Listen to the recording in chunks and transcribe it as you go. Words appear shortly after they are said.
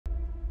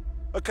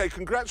OK,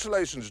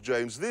 congratulations,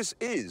 James. This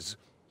is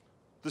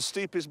the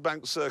steepest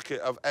bank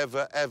circuit I've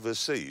ever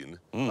seen.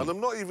 And I'm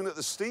not even at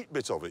the steep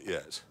bit of it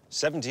yet.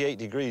 78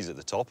 degrees at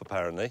the top,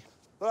 apparently.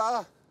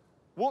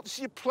 What's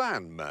your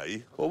plan,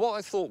 May? Well, what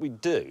I thought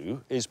we'd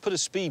do is put a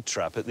speed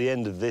trap at the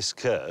end of this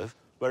curve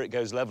where it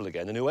goes level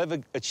again, and whoever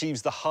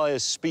achieves the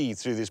highest speed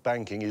through this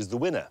banking is the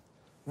winner.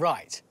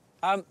 Right.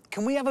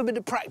 Can we have a bit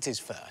of practice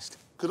first?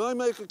 Can I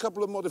make a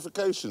couple of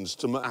modifications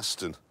to my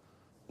Aston?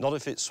 Not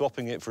if it's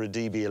swapping it for a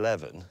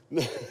DB11.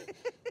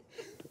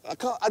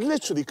 I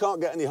literally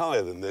can't get any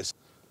higher than this.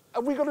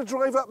 Have we got to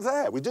drive up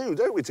there? We do,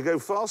 don't we, to go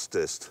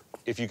fastest?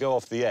 If you go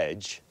off the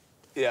edge,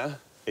 yeah,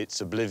 it's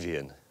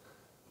oblivion.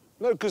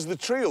 No, because the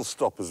tree will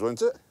stop us,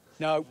 won't it?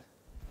 No.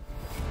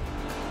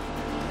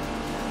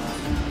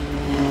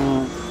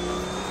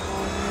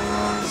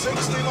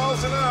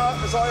 £60 an hour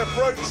as I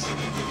approach.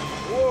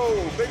 Whoa,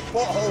 big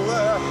pothole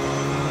there.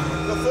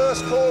 The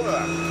first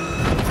corner.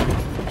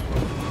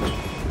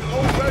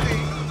 Already,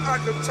 I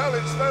can tell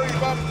it's very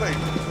bumpy.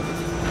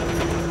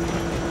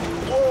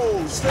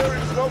 Whoa,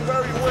 steering's gone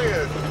very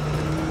weird.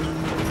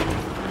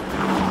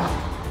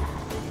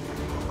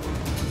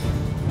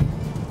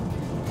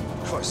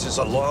 Christ, it's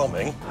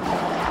alarming.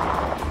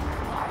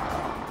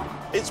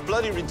 It's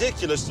bloody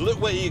ridiculous to look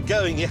where you're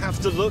going. You have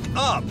to look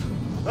up.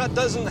 That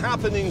doesn't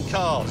happen in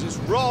cars. It's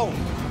wrong.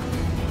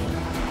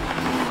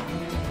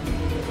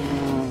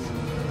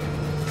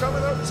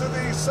 Coming up to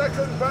the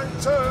second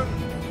bank turn.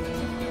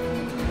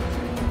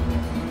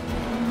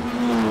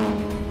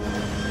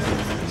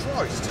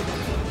 Christ.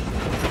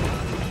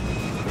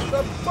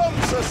 The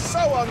bumps are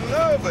so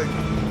unnerving.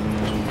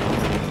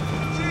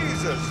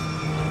 Jesus.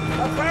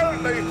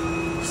 Apparently,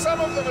 some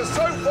of them are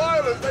so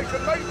violent they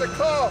can make the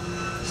car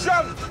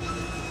jump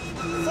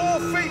 4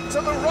 feet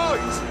to the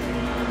right.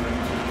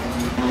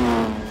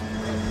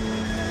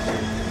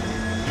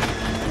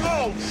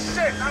 Oh,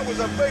 shit, that was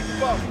a big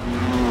bump.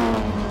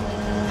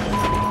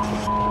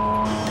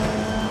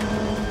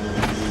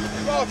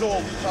 God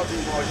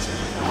almighty.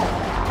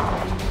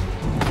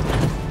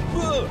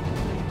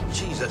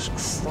 Jesus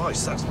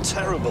Christ, that's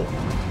terrible.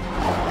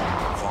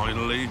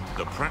 Finally,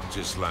 the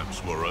practice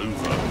laps were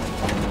over.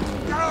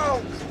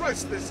 Oh,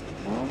 Christ, this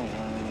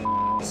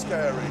is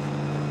scary.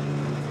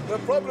 The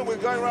problem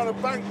with going around a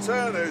bank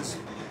turn is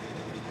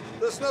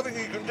there's nothing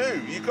you can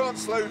do. You can't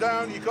slow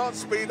down, you can't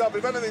speed up.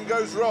 If anything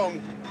goes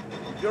wrong,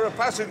 you're a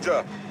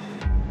passenger.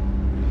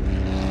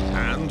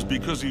 And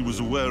because he was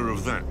aware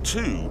of that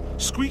too,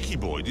 Squeaky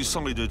Boy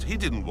decided he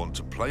didn't want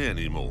to play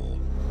anymore.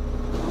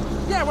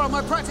 Yeah, well,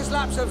 my practice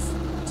laps have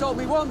told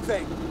me one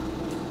thing.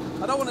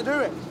 I don't want to do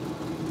it.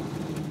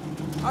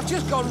 I've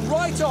just gone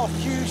right off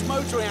huge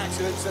motoring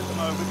accidents at the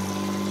moment.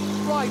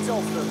 Right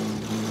off them.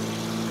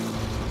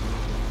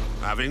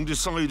 Having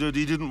decided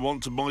he didn't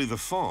want to buy the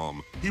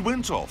farm, he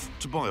went off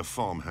to buy a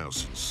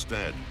farmhouse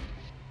instead.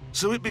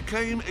 So it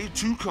became a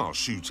two-car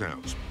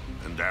shootout,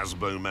 and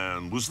Asbo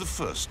Man was the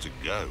first to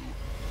go.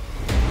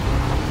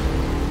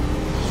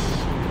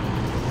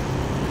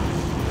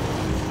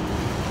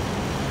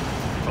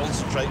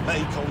 Concentrate,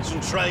 mate,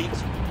 concentrate.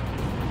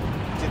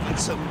 Give it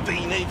some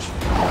beanage.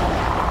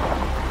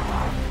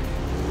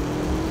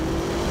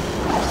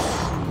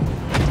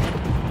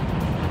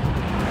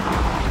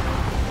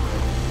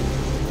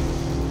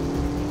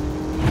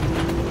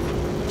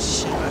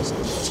 Shit,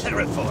 that's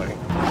terrifying.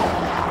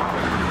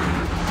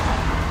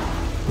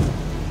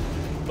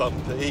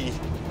 Bumpy.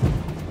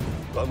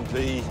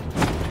 Bumpy.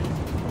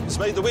 It's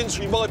made the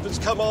windscreen wipers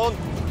come on.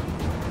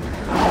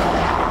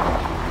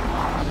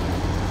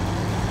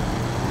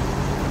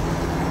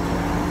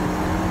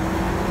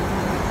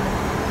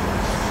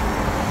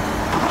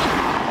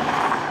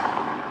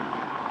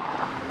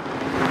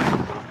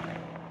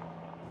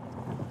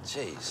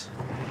 Jeez.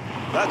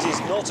 That is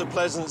not a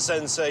pleasant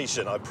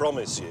sensation, I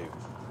promise you.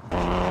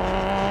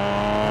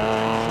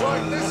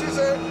 Right, this is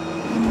it.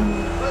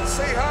 Let's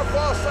see how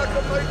fast I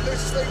can make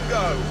this thing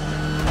go.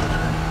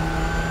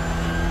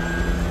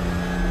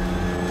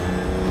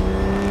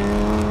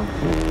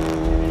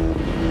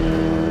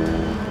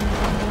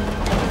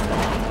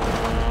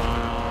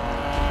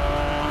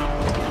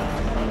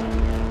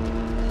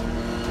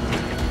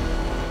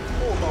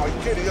 Oh, my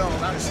giddy aunt,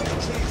 that's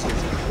Jesus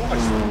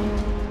Christ.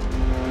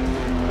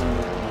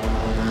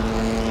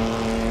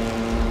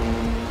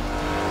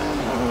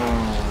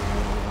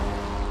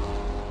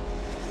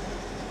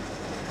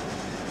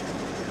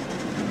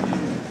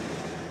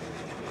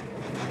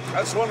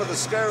 That's one of the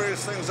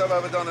scariest things I've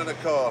ever done in a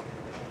car.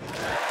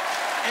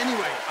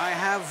 Anyway, I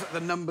have the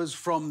numbers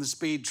from the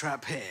speed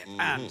trap here.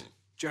 And,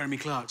 Jeremy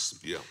Clarkson,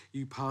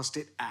 you passed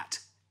it at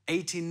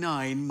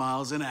 89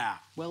 miles an hour.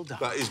 Well done.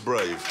 That is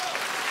brave.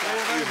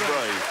 That is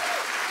brave.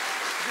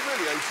 You're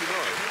really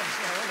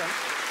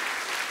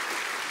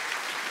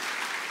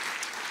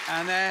 89.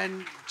 And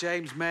then,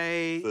 James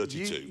May,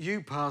 32.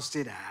 You passed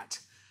it at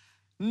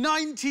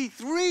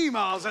 93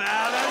 miles an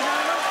hour.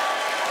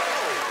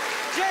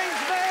 James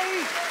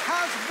May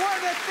has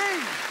won a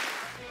thing.